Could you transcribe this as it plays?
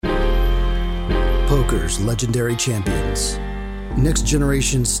Poker's legendary champions, next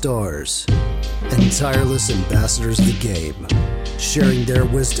generation stars, and tireless ambassadors of the game, sharing their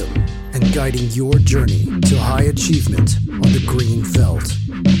wisdom and guiding your journey to high achievement on the green felt.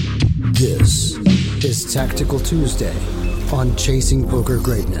 This is Tactical Tuesday on Chasing Poker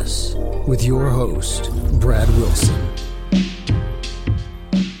Greatness with your host, Brad Wilson.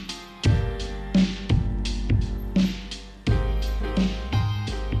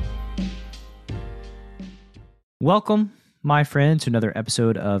 Welcome, my friends, to another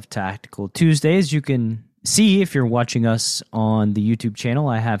episode of Tactical Tuesdays. You can see, if you're watching us on the YouTube channel,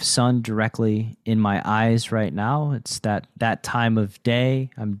 I have sun directly in my eyes right now. It's that time of day.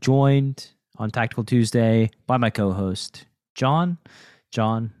 I'm joined on Tactical Tuesday by my co-host, John.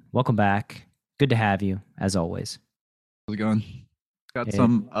 John, welcome back. Good to have you, as always. How's it going? Got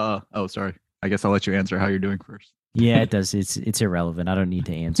some, sorry. I guess I'll let you answer how you're doing first. Yeah, it does. It's irrelevant. I don't need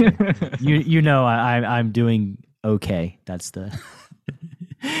to answer. You know I'm doing okay. That's the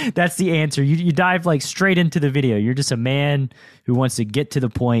that's the answer. You dive like straight into the video. You're just a man who wants to get to the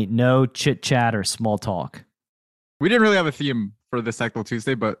point. No chit chat or small talk. We didn't really have a theme for this Tactical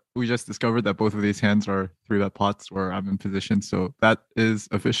Tuesday, but we just discovered that both of these hands are 3-bet pots where I'm in position. So that is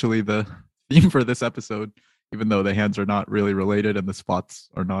officially the theme for this episode, even though the hands are not really related and the spots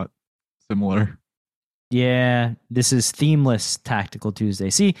are not similar. Yeah, this is themeless Tactical Tuesday.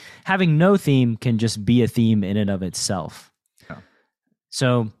 See, having no theme can just be a theme in and of itself. Yeah.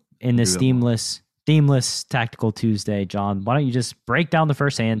 So in this themeless Tactical Tuesday, John, why don't you just break down the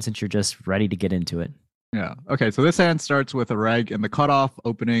first hand since you're just ready to get into it? Yeah. Okay, so this hand starts with a reg and the cutoff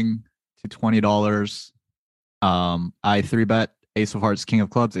opening to $20. I 3-bet Ace of Hearts, King of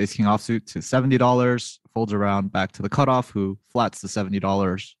Clubs, Ace King offsuit to $70. Folds around back to the cutoff, who flats the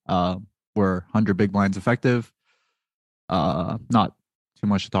 $70. Were 100 big blinds effective. Not too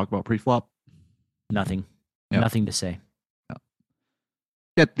much to talk about pre-flop. Nothing. Yep. Nothing to say. Yep.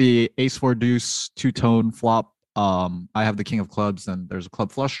 Get the Ace 4 Deuce two-tone flop. I have the King of Clubs and there's a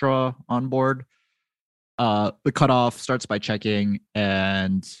club flush draw on board. The cutoff starts by checking,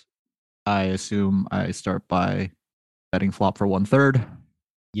 and I assume I start by betting flop for 1/3.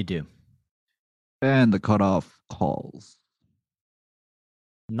 You do. And the cutoff calls.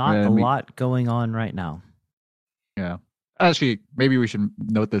 Not a lot going on right now. Yeah. Actually, maybe we should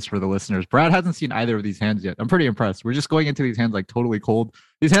note this for the listeners. Brad hasn't seen either of these hands yet. I'm pretty impressed. We're just going into these hands like totally cold.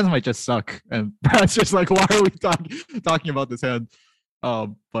 These hands might just suck. And Brad's just like, why are we talking about this hand?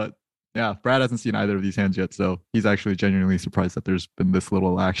 But yeah, Brad hasn't seen either of these hands yet. So he's actually genuinely surprised that there's been this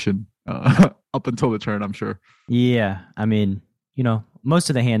little action up until the turn, I'm sure. Yeah. I mean, most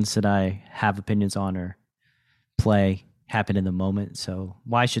of the hands that I have opinions on or play happen in the moment, so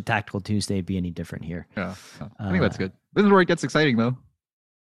why should Tactical Tuesday be any different here? Yeah, I think that's good. This is where it gets exciting, though.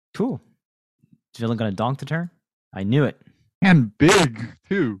 Cool. Villain gonna donk the turn? I knew it. And big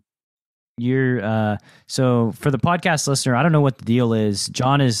too. You're so for the podcast listener, I don't know what the deal is.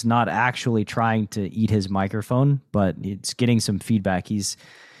 John is not actually trying to eat his microphone, but it's getting some feedback. He's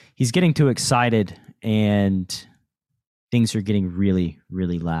getting too excited, and things are getting really,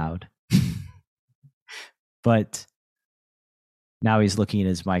 really loud. But now he's looking at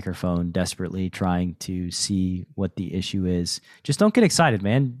his microphone, desperately trying to see what the issue is. Just don't get excited,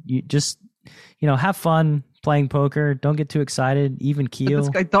 man. You just, have fun playing poker. Don't get too excited. Even keel. This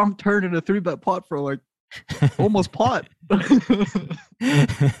guy donked turn in a 3-bet pot for like almost pot. That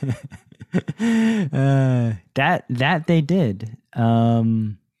they did.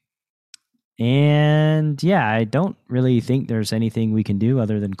 And yeah, I don't really think there's anything we can do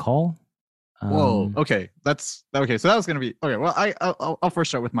other than call. Whoa. Okay. Okay. So that was going to be okay. Well, I'll first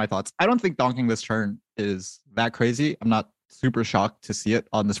start with my thoughts. I don't think donking this turn is that crazy. I'm not super shocked to see it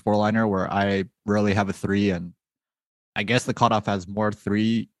on this 4-liner where I rarely have a 3, and I guess the cutoff has more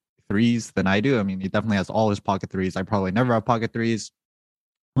threes than I do. I mean, he definitely has all his pocket 3s. I probably never have pocket 3s.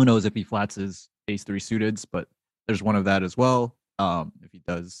 Who knows if he flats his Ace 3 suiteds, but there's one of that as well. If he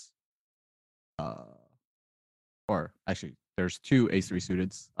does, or actually, there's 2 Ace 3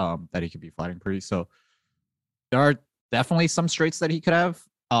 suiteds that he could be flatting pretty. So there are definitely some straights that he could have.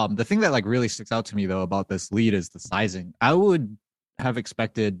 The thing that like really sticks out to me though about this lead is the sizing. I would have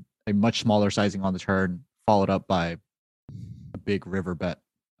expected a much smaller sizing on the turn, followed up by a big river bet.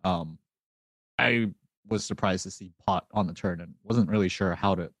 I was surprised to see pot on the turn and wasn't really sure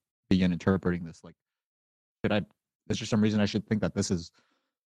how to begin interpreting this. Like, is there some reason I should think that this is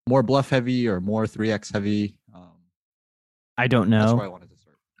more bluff heavy or more 3x heavy? I don't know. That's where I wanted to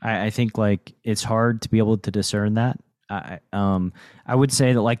start. I think like it's hard to be able to discern that. I would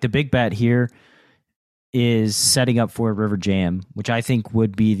say that like the big bet here, is setting up for a river jam, which I think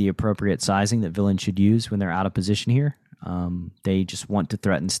would be the appropriate sizing that villains should use when they're out of position here. They just want to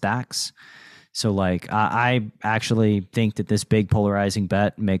threaten stacks. So, like, I actually think that this big polarizing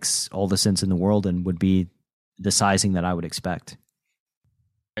bet makes all the sense in the world and would be the sizing that I would expect.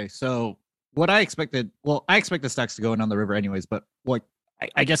 Okay, so what I expected, well, I expect the stacks to go in on the river anyways, but like,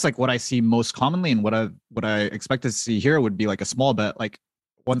 I guess like what I see most commonly and what I expect to see here would be like a small bet, like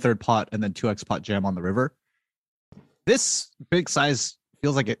 1/3 pot and then 2x pot jam on the river. This big size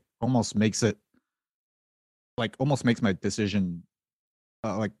feels like it almost makes it, like almost makes my decision,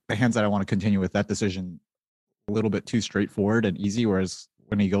 like the hands that I want to continue with, that decision a little bit too straightforward and easy. Whereas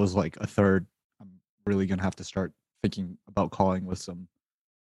when he goes like a third, I'm really gonna have to start thinking about calling with some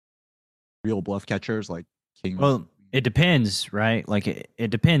real bluff catchers like king. Well, it depends, right? Like it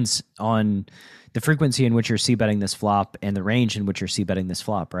depends on the frequency in which you're c-betting this flop and the range in which you're c-betting this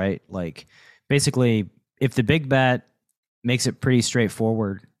flop, right? Like basically, if the big bet makes it pretty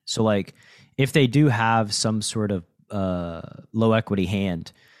straightforward, so like if they do have some sort of low equity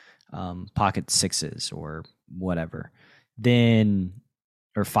hand, pocket sixes or whatever, then,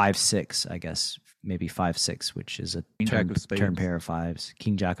 or 5-6, I guess, maybe 5-6, which is a turn pair of fives,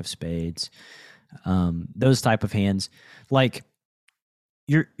 king jack of spades, those type of hands, like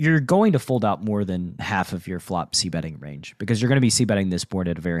you're going to fold out more than half of your flop c-betting range because you're going to be c-betting this board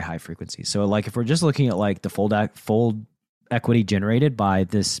at a very high frequency. So like if we're just looking at like the fold equity generated by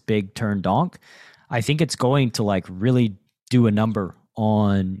this big turn donk, I think it's going to like really do a number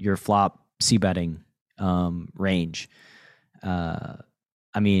on your flop c-betting range.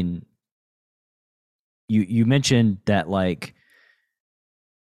 I mean, you mentioned that like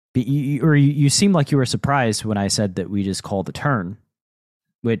you seemed like you were surprised when I said that we just call the turn,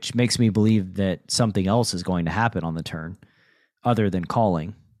 which makes me believe that something else is going to happen on the turn other than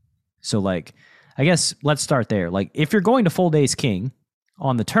calling. So like, I guess let's start there. Like if you're going to fold ace king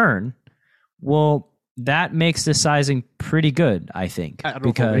on the turn, well, that makes the sizing pretty good, I think.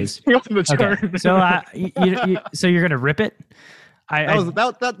 Because on the turn. Okay, so so you're gonna rip it.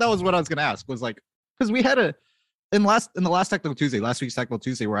 That was what I was gonna ask. Was like, because we had in the last Technical Tuesday, last week's Technical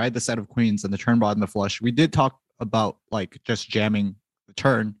Tuesday, where I had the set of queens and the turn bot and the flush. We did talk about like just jamming the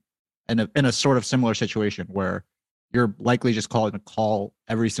turn, and in a sort of similar situation where you're likely just calling a call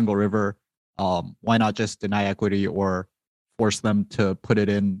every single river. Why not just deny equity or force them to put it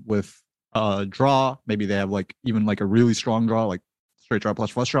in with a draw? Maybe they have like even like a really strong draw, like straight draw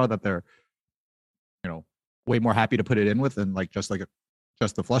plus flush draw, that they're, you know, way more happy to put it in with than like just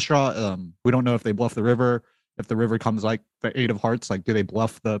the flush draw. We don't know if they bluff the river. If the river comes like the 8 of hearts, like do they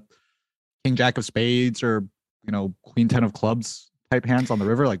bluff the king jack of spades or, you know, queen 10 of clubs type hands on the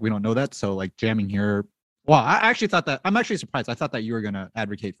river? Like we don't know that. So like jamming here. Well, I actually thought that, I'm actually surprised. I thought that you were going to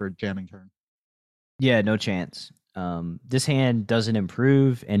advocate for jamming turn. Yeah, no chance. This hand doesn't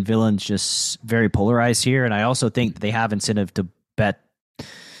improve, and villain's just very polarized here. And I also think they have incentive to bet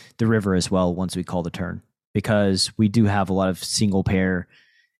the river as well once we call the turn, because we do have a lot of single pair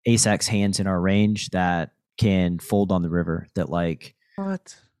ace-x hands in our range that can fold on the river. That like,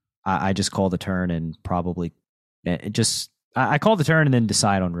 what? I just call the turn and probably I call the turn and then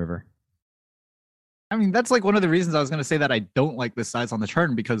decide on river. I mean, that's like one of the reasons I was going to say that I don't like this size on the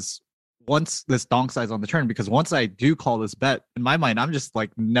turn, because once this donk size on the turn, because once I do call this bet, in my mind, I'm just like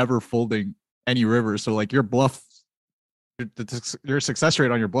never folding any river. So like your bluff, your success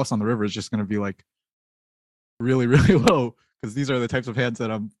rate on your bluffs on the river is just going to be like really, really low, because these are the types of hands that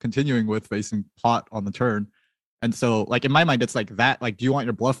I'm continuing with facing pot on the turn. And so like in my mind, it's like that, like, do you want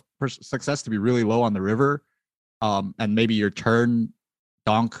your bluff success to be really low on the river? And maybe your turn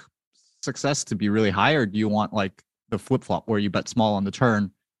donk success to be really high, or do you want like the flip flop where you bet small on the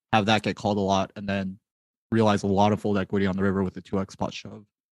turn, have that get called a lot, and then realize a lot of fold equity on the river with the 2x pot shove?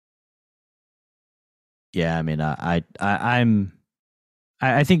 Yeah, I mean, I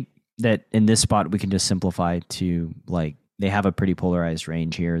think that in this spot we can just simplify to like they have a pretty polarized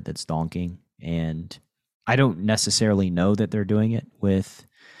range here that's donking, and I don't necessarily know that they're doing it with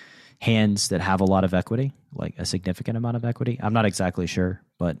hands that have a lot of equity, like a significant amount of equity. I'm not exactly sure,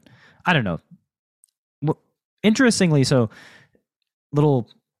 but I don't know. Interestingly, so little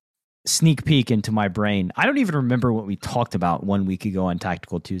sneak peek into my brain. I don't even remember what we talked about 1 week ago on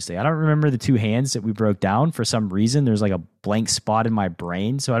Tactical Tuesday. I don't remember the two hands that we broke down. For some reason, there's like a blank spot in my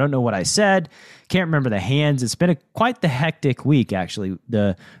brain. So I don't know what I said. Can't remember the hands. It's been quite the hectic week, actually.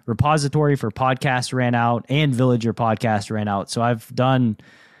 The repository for podcasts ran out and Villager podcast ran out. So I've done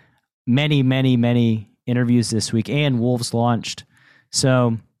many, many, many interviews this week, and Wolves launched.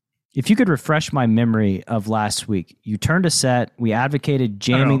 So if you could refresh my memory of last week, you turned a set. We advocated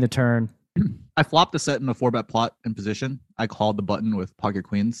jamming the turn. I flopped the set in a 4-bet pot in position. I called the button with pocket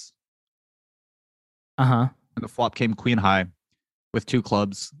queens. Uh-huh. And the flop came queen high with 2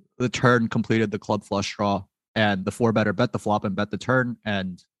 clubs. The turn completed the club flush draw, and the 4-better bet the flop and bet the turn.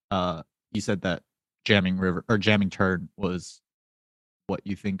 And he said that jamming river or jamming turn was what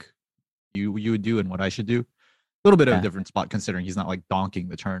you think you would do and what I should do. A little bit of a different spot considering he's not like donking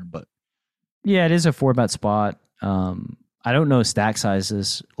the turn, but yeah, it is a 4-bet spot. I don't know stack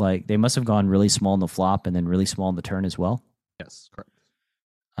sizes. Like they must have gone really small in the flop and then really small in the turn as well. yes, correct.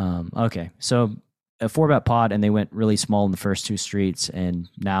 Okay, so a 4-bet pot, and they went really small in the first 2 streets, and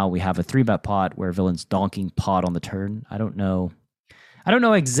now we have a 3-bet pot where Villain's donking pot on the turn. I don't know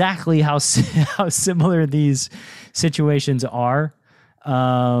exactly how how similar these situations are.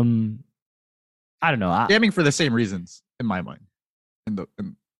 I don't know. Jamming for the same reasons in my mind in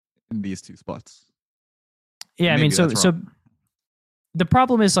these 2 spots. Yeah, Maybe I mean, so the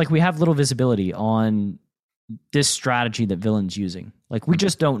problem is like we have little visibility on this strategy that Villain's using. Like we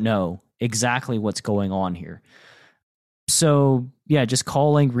just don't know exactly what's going on here. So yeah, just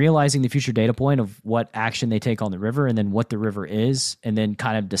realizing the future data point of what action they take on the river and then what the river is, and then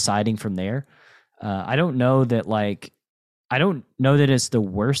kind of deciding from there. I don't know that it's the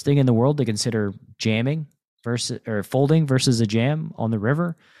worst thing in the world to consider jamming or folding versus a jam on the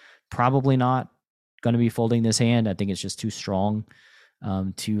river. Probably not going to be folding this hand. I think it's just too strong,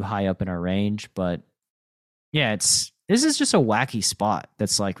 too high up in our range. But yeah, this is just a wacky spot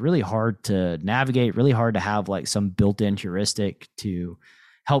that's like really hard to navigate, really hard to have like some built-in heuristic to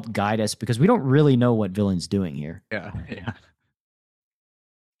help guide us because we don't really know what Villain's doing here. Yeah.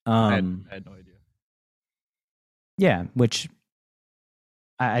 I had no idea. Yeah, which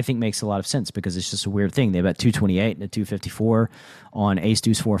I think makes a lot of sense because it's just a weird thing. They bet 228 and a 254 on ace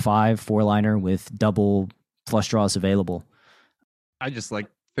deuce 4-5 4-liner with double flush draws available. I just like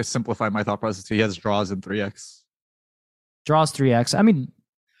to simplify my thought process. He has draws in 3x. Draws 3x. I mean,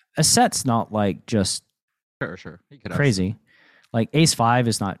 a set's not like just Sure. He could crazy. Like ace 5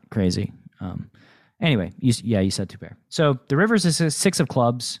 is not crazy. Anyway, you said 2 pair. So the river's is a 6 of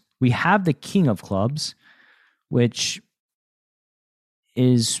clubs. We have the king of clubs, which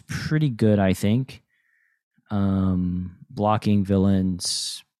is pretty good, I think. Blocking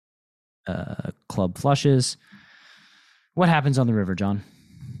Villain's club flushes. What happens on the river, John?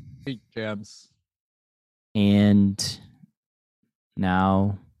 He jams. And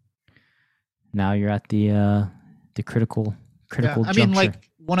now you're at the critical I juncture. mean, like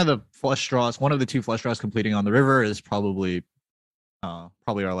one of the 2 flush draws completing on the river is probably are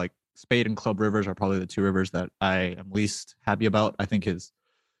like spade and club rivers are probably the 2 rivers that I am least happy about. I think his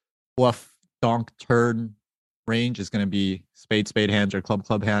bluff donk turn range is going to be spade hands or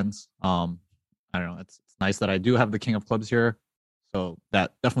club hands. I don't know. It's nice that I do have the king of clubs here, so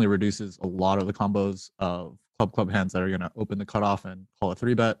that definitely reduces a lot of the combos of club hands that are going to open the cutoff and call a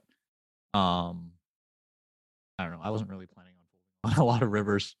 3-bet. I don't know. I wasn't really planning on a lot of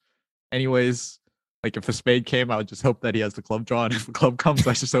rivers, anyways. Like if a spade came, I would just hope that he has the club draw, and if a club comes,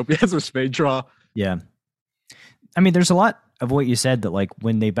 I just hope he has a spade draw. Yeah. I mean, there's a lot of what you said that like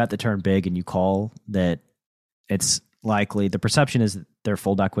when they bet the turn big and you call that it's likely the perception is that their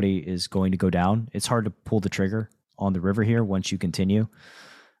fold equity is going to go down. It's hard to pull the trigger on the river here once you continue.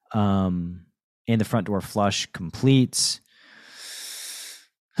 And the front door flush completes.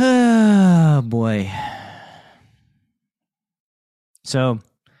 Oh boy. So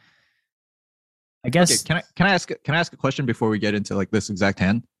I guess can I ask a question before we get into like this exact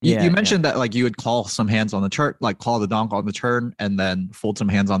hand? Yeah, you mentioned that like you would call some hands on the turn, like call the donk on the turn, and then fold some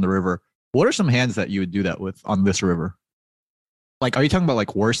hands on the river. What are some hands that you would do that with on this river? Like, are you talking about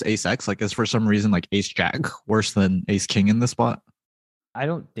like worse ace X? Like, is for some reason like ace jack worse than ace king in this spot? I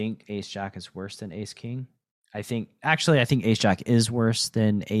don't think ace jack is worse than ace king. I think ace jack is worse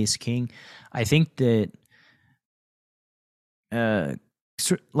than ace king. I think that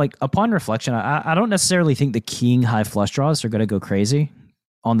like upon reflection, I don't necessarily think the king high flush draws are going to go crazy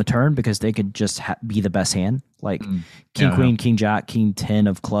on the turn because they could just be the best hand. Like king queen, king jack, king 10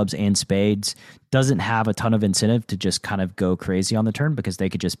 of clubs and spades doesn't have a ton of incentive to just kind of go crazy on the turn because they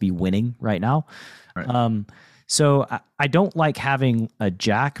could just be winning right now. Right. So I don't like having a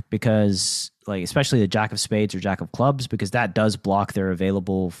jack because like, especially the jack of spades or jack of clubs, because that does block their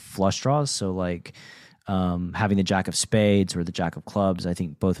available flush draws. So like, having the jack of spades or the jack of clubs, I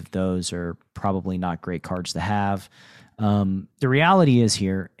think both of those are probably not great cards to have. The reality is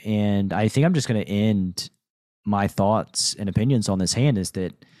here, and I think I'm just going to end my thoughts and opinions on this hand, is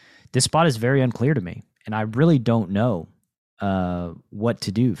that this spot is very unclear to me, and I really don't know what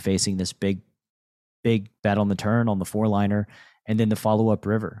to do facing this big bet on the turn on the 4-liner, and then the follow-up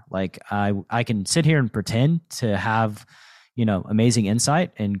river. Like I can sit here and pretend to have, amazing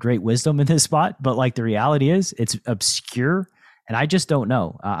insight and great wisdom in this spot, but like the reality is it's obscure and I just don't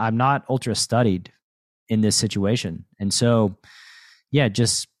know. I'm not ultra studied in this situation. And so, yeah,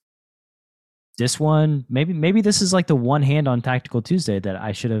 just this one, maybe this is like the one hand on Tactical Tuesday that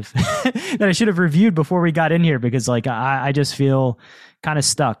I should have that I should have reviewed before we got in here, because like I just feel kind of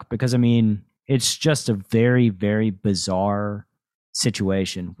stuck, because I mean, it's just a very, very bizarre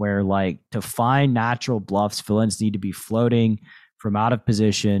situation where, like, to find natural bluffs, villains need to be floating from out of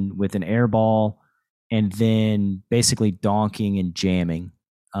position with an air ball and then basically donking and jamming.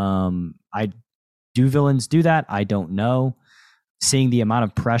 Do villains do that? I don't know. Seeing the amount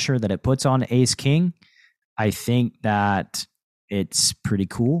of pressure that it puts on Ace King, I think that it's pretty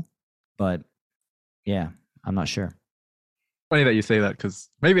cool. But yeah, I'm not sure. Funny that you say that, because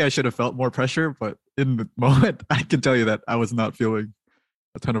maybe I should have felt more pressure, but in the moment, I can tell you that I was not feeling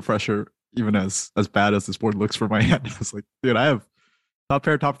a ton of pressure, even as bad as this board looks for my hand. I was like, dude, I have top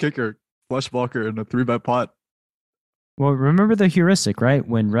pair, top kicker, flush blocker, and a 3-bet pot. Well, remember the heuristic, right?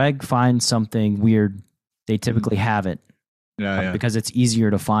 When Reg finds something weird, they typically have it. Yeah. Because it's easier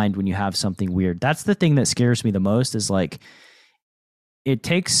to find when you have something weird. That's the thing that scares me the most, is like, it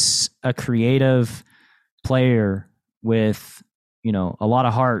takes a creative player with, a lot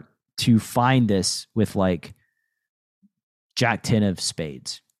of heart to find this with like Jack 10 of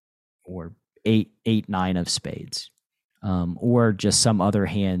spades or 8-9 of spades, or just some other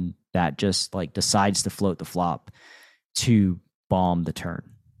hand that just like decides to float the flop to bomb the turn.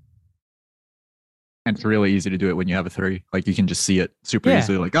 And it's really easy to do it when you have a 3. Like, you can just see it super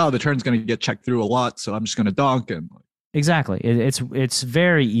easily. Like, oh, the turn's going to get checked through a lot, so I'm just going to donk. And exactly. It's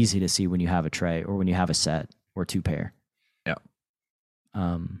very easy to see when you have a tray or when you have a set or 2 pair. Yeah.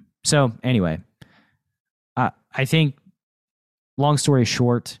 So anyway, I think, long story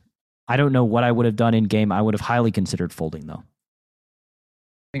short, I don't know what I would have done in game. I would have highly considered folding, though.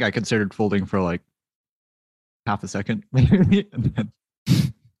 I think I considered folding for like half a second, maybe. And then...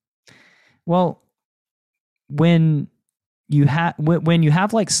 Well, when you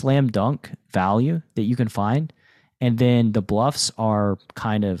have like slam dunk value that you can find, and then the bluffs are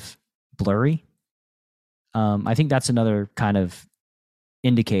kind of blurry, I think that's another kind of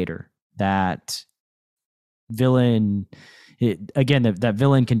indicator that villain, that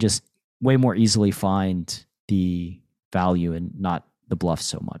villain can just way more easily find the value and not the bluff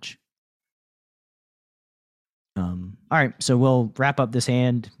so much. All right, so we'll wrap up this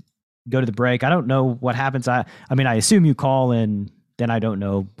hand, go to the break. I don't know what happens. I mean, I assume you call, and then I don't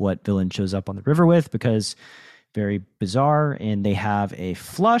know what villain shows up on the river with, because very bizarre. And they have a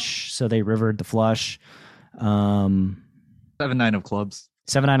flush, so they rivered the flush. 7-9 of clubs.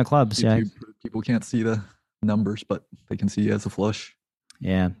 7-9 of clubs. Yeah, people can't see the numbers, but they can see as a flush.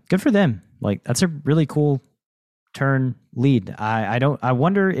 Yeah, good for them. Like, that's a really cool turn lead. I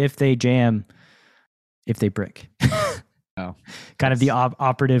wonder if they jam, if they brick. Oh, kind of the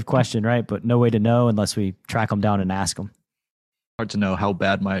operative question, right? But no way to know unless we track them down and ask them. Hard to know how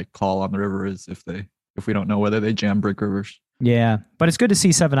bad my call on the river is if we don't know whether they jam brick rivers. Yeah, but it's good to see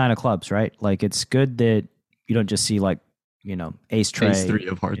 7-9 of clubs, right? Like, it's good that you don't just see like, ace tray, ace 3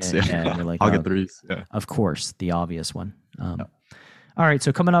 of hearts. Yeah, and you're like, I'll get 3s. Yeah, of course, the obvious one. All right,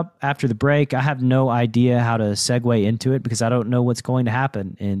 so coming up after the break, I have no idea how to segue into it because I don't know what's going to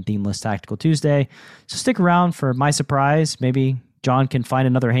happen in Themeless Tactical Tuesday. So stick around for my surprise. Maybe John can find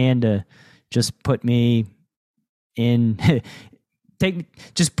another hand to just put me in,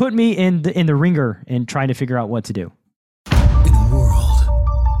 just put me in the ringer and trying to figure out what to do. In a world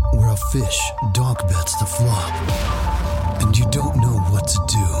where a fish donk bets the flop, and you don't know what to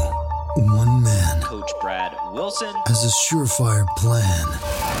do, one man, Coach Brad Wilson, has a surefire plan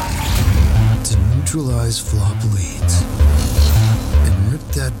to neutralize flop leads and rip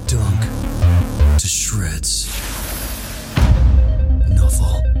that dunk to shreds.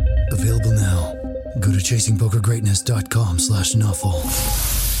 Nuffle. Available now. Go to chasingpokergreatness.com/Nuffle.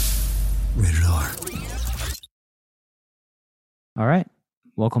 Rated R. All right.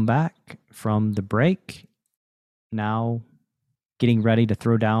 Welcome back from the break. Now getting ready to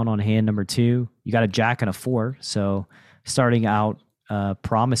throw down on hand number 2. You got a jack and a 4. So starting out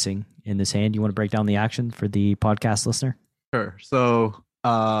promising in this hand. You want to break down the action for the podcast listener? Sure. So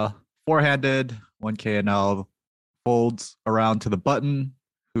 4-handed, 1K&L, folds around to the button,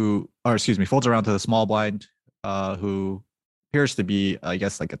 folds around to the small blind, who appears to be, I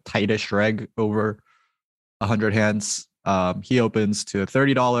guess, like a tightish reg over 100 hands. He opens to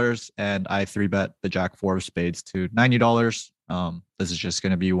 $30, and I 3-bet the jack 4 of spades to $90. This is just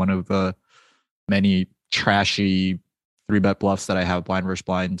going to be one of the many trashy 3-bet bluffs that I have blind versus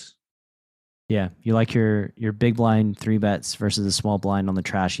blind. Yeah, you like your big blind 3-bets versus a small blind on the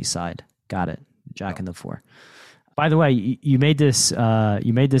trashy side. Got it. Jack in the 4. By the way, you made this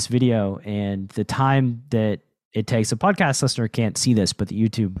video, and the time that it takes, a podcast listener can't see this, but the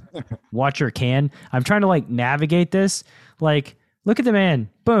YouTube watcher can. I'm trying to like navigate this. Like, look at the man.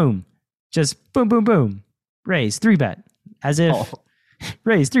 Boom. Just boom, boom, boom. Raise 3-bet. As if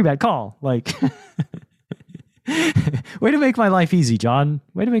raise 3-bet call. Like, way to make my life easy, John.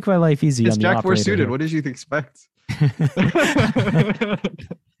 Way to make my life easy. It's on the Jack 4 suited. here. What did you expect?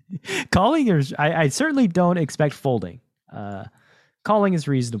 Calling is, I certainly don't expect folding. Calling is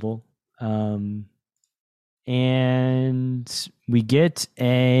reasonable. And we get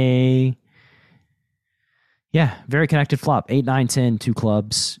a very connected flop. 8, 9, 10, 2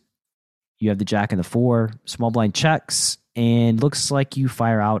 clubs. You have the Jack and the 4. Small blind checks, and looks like you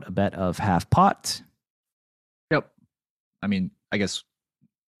fire out a bet of half pot. Yep. I mean, I guess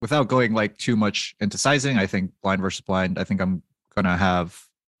without going like too much into sizing, I think blind versus blind, I think I'm gonna have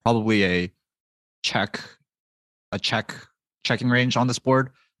probably a checking range on this board.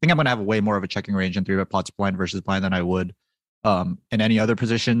 I think I'm gonna have way more of a checking range in 3-bet pots blind versus blind than I would in any other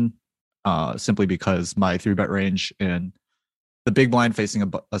position, simply because my 3-bet range in the big blind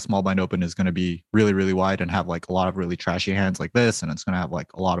facing a small blind open is going to be really, really wide and have like a lot of really trashy hands like this, and it's going to have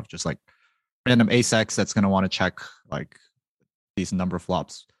like a lot of just like random ace-x that's going to want to check like decent number of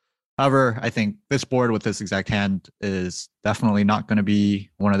flops. However, I think this board with this exact hand is definitely not going to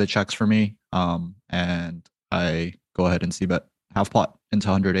be one of the checks for me. And I go ahead and c-bet half pot into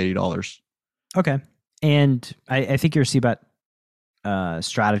 $180. Okay. And I think your c-bet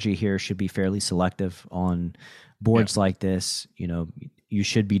strategy here should be fairly selective on boards like this. You know, you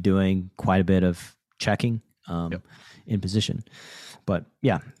should be doing quite a bit of checking in position. But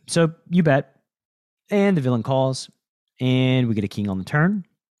yeah, so you bet, and the villain calls, and we get a king on the turn.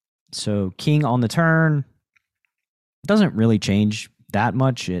 So king on the turn doesn't really change that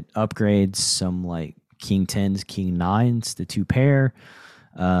much. It upgrades some like king 10s, king 9s, the 2 pair.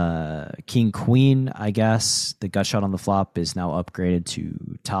 King queen, I guess the gut shot on the flop is now upgraded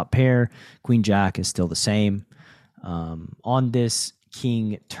to top pair. Queen jack is still the same. On this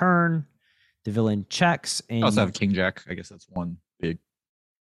king turn, the villain checks, and I also have king jack. I guess that's one big.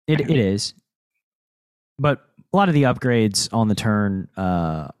 It is, but a lot of the upgrades on the turn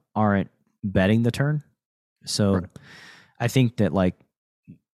aren't betting the turn. So right. I think that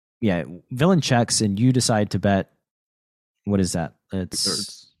villain checks and you decide to bet. What is that? It's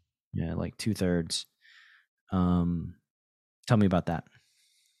 2/3. Yeah, like 2/3. Tell me about that.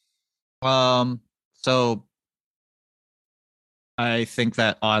 So I think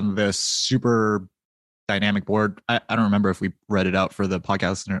that on this super dynamic board, I don't remember if we read it out for the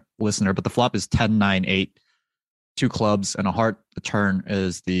podcast listener, but the flop is 10, 9, 8, 2 clubs and a heart. The turn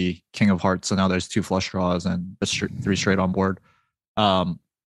is the king of hearts. So now there's 2 flush draws and 3 straight on board.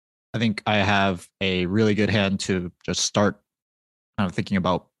 I think I have a really good hand to just start kind of thinking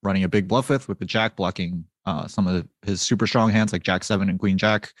about running a big bluff with the jack blocking some of his super strong hands like jack 7 and queen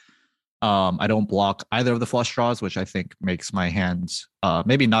jack. I don't block either of the flush draws, which I think makes my hands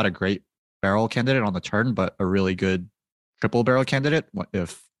maybe not a great barrel candidate on the turn, but a really good triple barrel candidate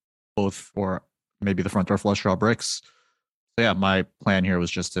if both or maybe the front door flush draw bricks. So yeah, my plan here was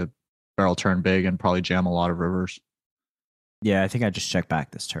just to barrel turn big and probably jam a lot of rivers. Yeah, I think I just check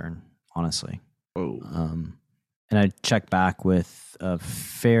back this turn, honestly. Oh. And I check back with a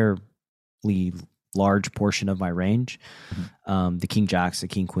fairly large portion of my range. Mm-hmm. The king jacks, the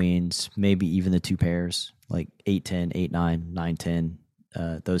king queens, maybe even the 2 pairs, like 8, 10, 8, 9, 9, 10.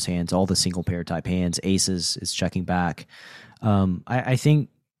 Those hands, all the single pair type hands, aces is checking back. I think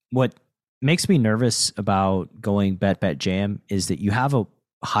what makes me nervous about going bet jam is that you have a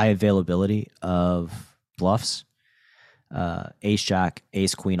high availability of bluffs. Ace jack,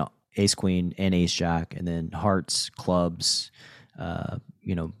 ace queen, and ace jack, and then hearts, clubs.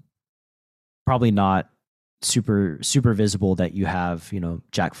 Probably not super visible that you have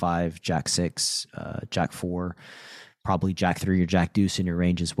jack 5, jack 6, jack 4, probably jack 3 or jack deuce in your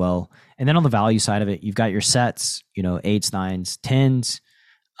range as well. And then on the value side of it, you've got your sets, 8s, 9s, 10s.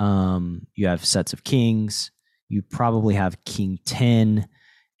 You have sets of kings. You probably have king 10,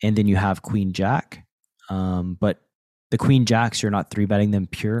 and then you have queen jack. But the queen jacks, you're not 3-betting them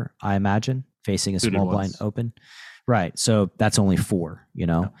pure, I imagine, facing a small blind open. Right. So that's only 4,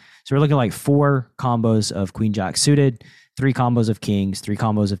 Yeah. So we're looking like 4 combos of queen jack suited, 3 combos of kings, 3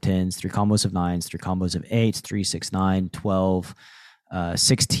 combos of 10s, 3 combos of 9s, 3 combos of 8s, 3, 6, 9, 12,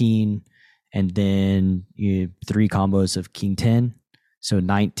 16, and then 3 combos of king 10. So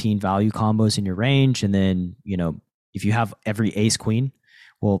 19 value combos in your range. And then, if you have every ace queen,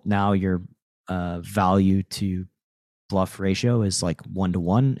 well, now your value to bluff ratio is like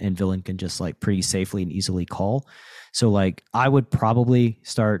 1-to-1, and villain can just like pretty safely and easily call. So like I would probably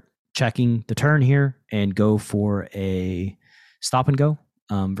start checking the turn here and go for a stop and go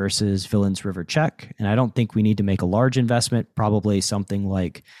versus villain's river check. And I don't think we need to make a large investment. Probably something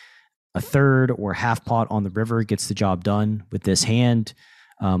like a third or half pot on the river gets the job done with this hand.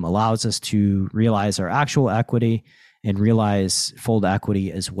 Allows us to realize our actual equity and realize fold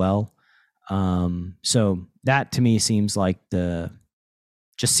equity as well. So that to me seems like I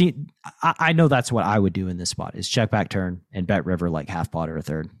know that's what I would do in this spot is check back turn and bet river like half pot or a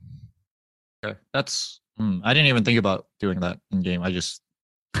third. Okay. I didn't even think about doing that in game. I just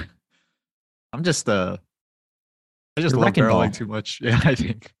love barreling too much. Yeah, I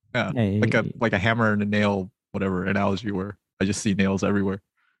think. Yeah. Like a hammer and a nail, whatever analogy where I just see nails everywhere.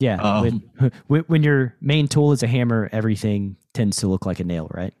 Yeah. When your main tool is a hammer, everything tends to look like a nail,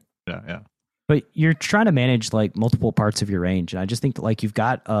 right? Yeah, yeah. But you're trying to manage like multiple parts of your range. And I just think that like you've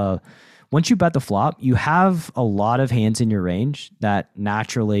got once you bet the flop, you have a lot of hands in your range that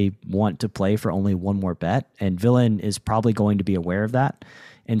naturally want to play for only one more bet. And villain is probably going to be aware of that.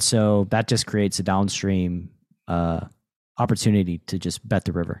 And so that just creates a downstream opportunity to just bet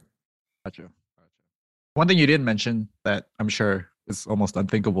the river. Gotcha. One thing you didn't mention that I'm sure is almost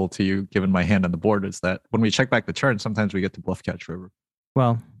unthinkable to you given my hand on the board is that when we check back the turn, sometimes we get to bluff catch river.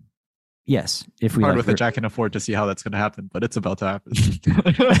 Well, yes, if we hard with a jack and a four to see how that's going to happen, but it's about to happen.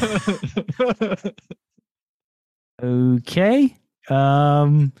 Okay.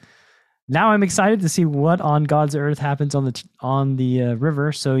 Now I'm excited to see what on God's earth happens on the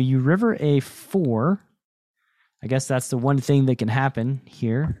river. So you river a 4. I guess that's the one thing that can happen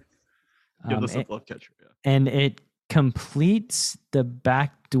here. Give us a bluff catcher. Yeah. And it completes the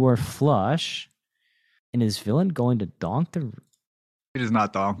backdoor flush. And is villain going to donk the? It is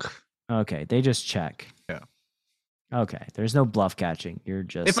not donk. Okay, they just check. Yeah. Okay, there's no bluff catching. You're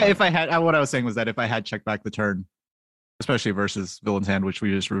just if I had what I was saying was that if I had checked back the turn, especially versus villain's hand, which we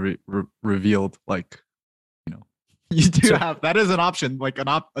just revealed, like you do have that is an option, like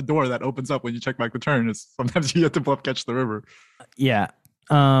a door that opens up when you check back the turn. Is sometimes you get to bluff catch the river. Yeah.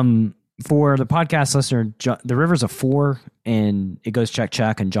 For the podcast listener, the river's a 4 and it goes check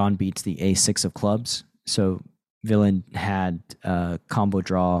check, and John beats the A6 of clubs. So villain had combo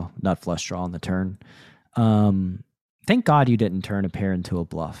draw, nut flush draw on the turn. Thank God you didn't turn a pair into a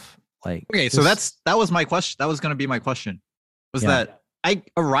bluff. Like okay, so that was my question. That was going to be my question. Was that I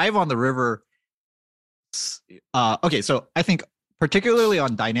arrive on the river? Okay, so I think particularly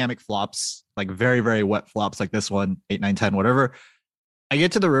on dynamic flops, like very very wet flops, like this one, 8, 9, 10, whatever. I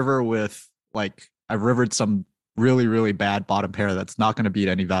get to the river with like I've rivered some really really bad bottom pair that's not going to beat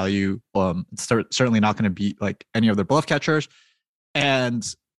any value. It's certainly not going to beat like any of their bluff catchers, and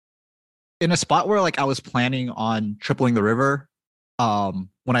in a spot where like I was planning on tripling the river,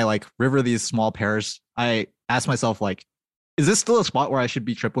 when I like river these small pairs, I asked myself like, is this still a spot where I should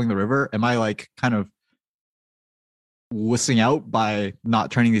be tripling the river? Am I like kind of wussing out by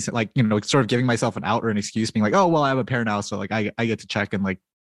not turning these, like, sort of giving myself an out or an excuse, being like, oh, well, I have a pair now, so like I get to check and like,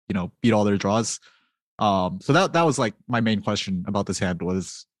 beat all their draws. So that was like my main question about this hand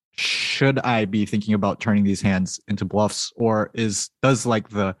was, should I be thinking about turning these hands into bluffs, or does like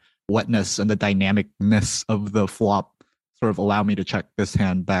the wetness and the dynamicness of the flop sort of allow me to check this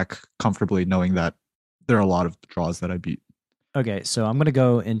hand back comfortably, knowing that there are a lot of draws that I beat? Okay, so I'm going to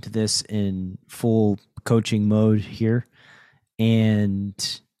go into this in full coaching mode here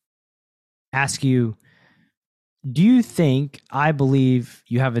and ask you, do you think I believe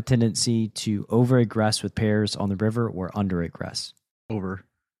you have a tendency to over-aggress with pairs on the river or under-aggress?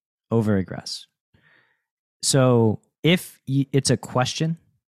 Over-aggress. So if it's a question...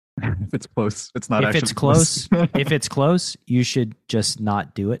 If it's close, it's not. If it's close, if it's close, you should just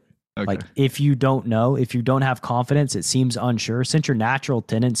not do it. Okay. Like if you don't know, if you don't have confidence, it seems unsure. Since your natural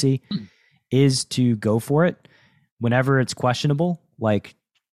tendency is to go for it, whenever it's questionable, like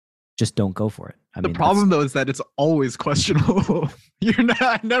just don't go for it. The problem though is that it's always questionable.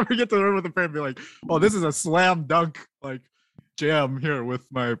 I never get to learn with a pair and be like, "Oh, this is a slam dunk like jam here with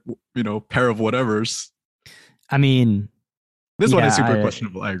my pair of whatevers." I mean. This one is super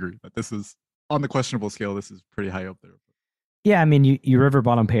questionable. I agree, but this is on the questionable scale. This is pretty high up there. Yeah, I mean, you river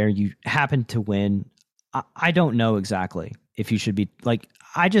bottom pair, you happen to win. I don't know exactly if you should be like.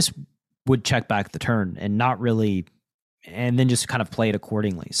 I just would check back the turn and not really, and then just kind of play it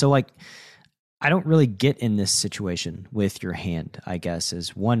accordingly. So like, I don't really get in this situation with your hand, I guess,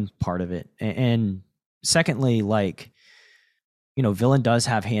 is one part of it, and secondly, like, Villain does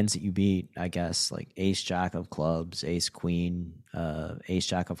have hands that you beat, I guess, like ace jack of clubs, ace queen, ace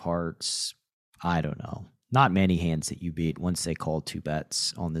jack of hearts. I don't know. Not many hands that you beat once they call 2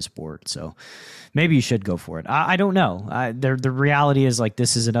 bets on this board. So maybe you should go for it. I don't know. The reality is, like,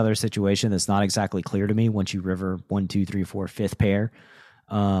 this is another situation that's not exactly clear to me once you river 1, 2, 3, 4, 5th pair.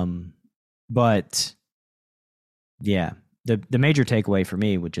 But yeah, the major takeaway for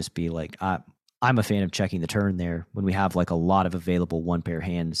me would just be like, I'm a fan of checking the turn there when we have like a lot of available 1-pair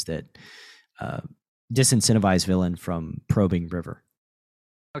hands that disincentivize Villain from probing river.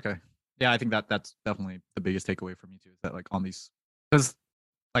 Okay. Yeah, I think that's definitely the biggest takeaway for me too, is that like on these, because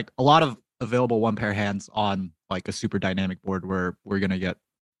like a lot of available 1-pair hands on like a super dynamic board where we're going to get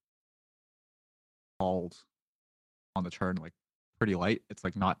called on the turn like pretty light. It's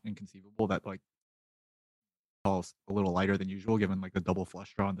like not inconceivable that like calls a little lighter than usual given like the double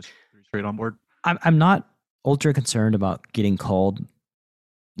flush draw on the 3 straight on board. I'm not ultra concerned about getting called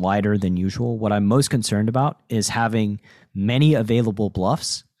lighter than usual. What I'm most concerned about is having many available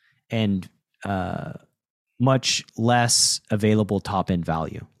bluffs and much less available top end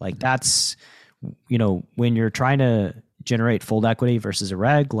value. Like that's, when you're trying to generate fold equity versus a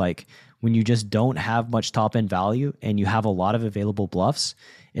reg, like when you just don't have much top end value and you have a lot of available bluffs,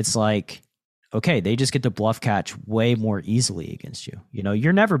 it's like, okay, they just get to bluff catch way more easily against you.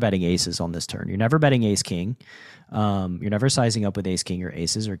 You're never betting aces on this turn. You're never betting ace king. You're never sizing up with ace king or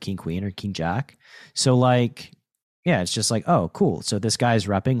aces or king queen or king jack. So like, yeah, it's just like, oh, cool. So this guy's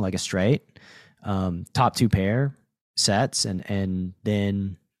repping like a straight, top 2 pair sets, and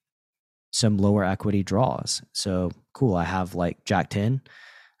then some lower equity draws. So cool. I have like jack 10.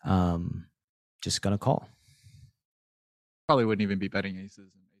 Just gonna call. Probably wouldn't even be betting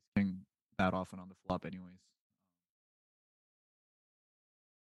aces and ace king that often on the flop anyways.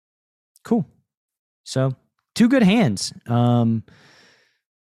 Cool. So 2 good hands.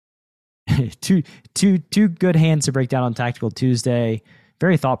 Two good hands to break down on Tactical Tuesday.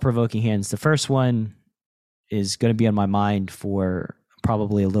 Very thought-provoking hands. The first one is going to be on my mind for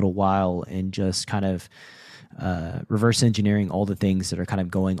probably a little while, and just kind of reverse engineering all the things that are kind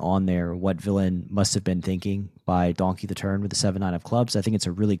of going on there. What Villain must have been thinking by Donkey the Turn with the 7-9 of clubs. I think it's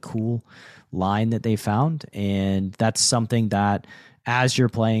a really cool line that they found, and that's something that, as you're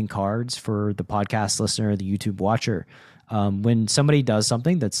playing cards for the podcast listener, the YouTube watcher, when somebody does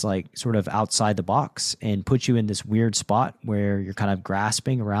something that's like sort of outside the box and puts you in this weird spot where you're kind of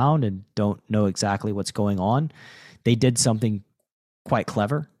grasping around and don't know exactly what's going on, they did something quite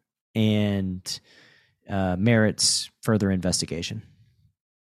clever and merits further investigation.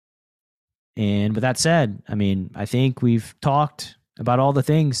 And with that said, I think we've talked about all the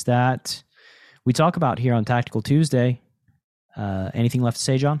things that we talk about here on Tactical Tuesday. Anything left to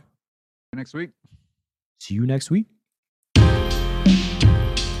say, John? Next week. See you next week.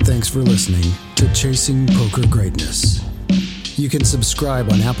 Thanks for listening to Chasing Poker Greatness. You can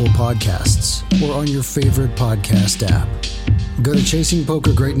subscribe on Apple Podcasts or on your favorite podcast app. Go to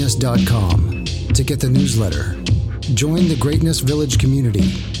chasingpokergreatness.com to get the newsletter, join the Greatness Village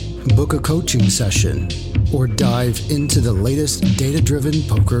community, book a coaching session, or dive into the latest data-driven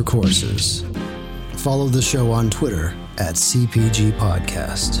poker courses. Follow the show on Twitter @CPG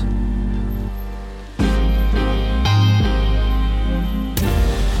Podcast.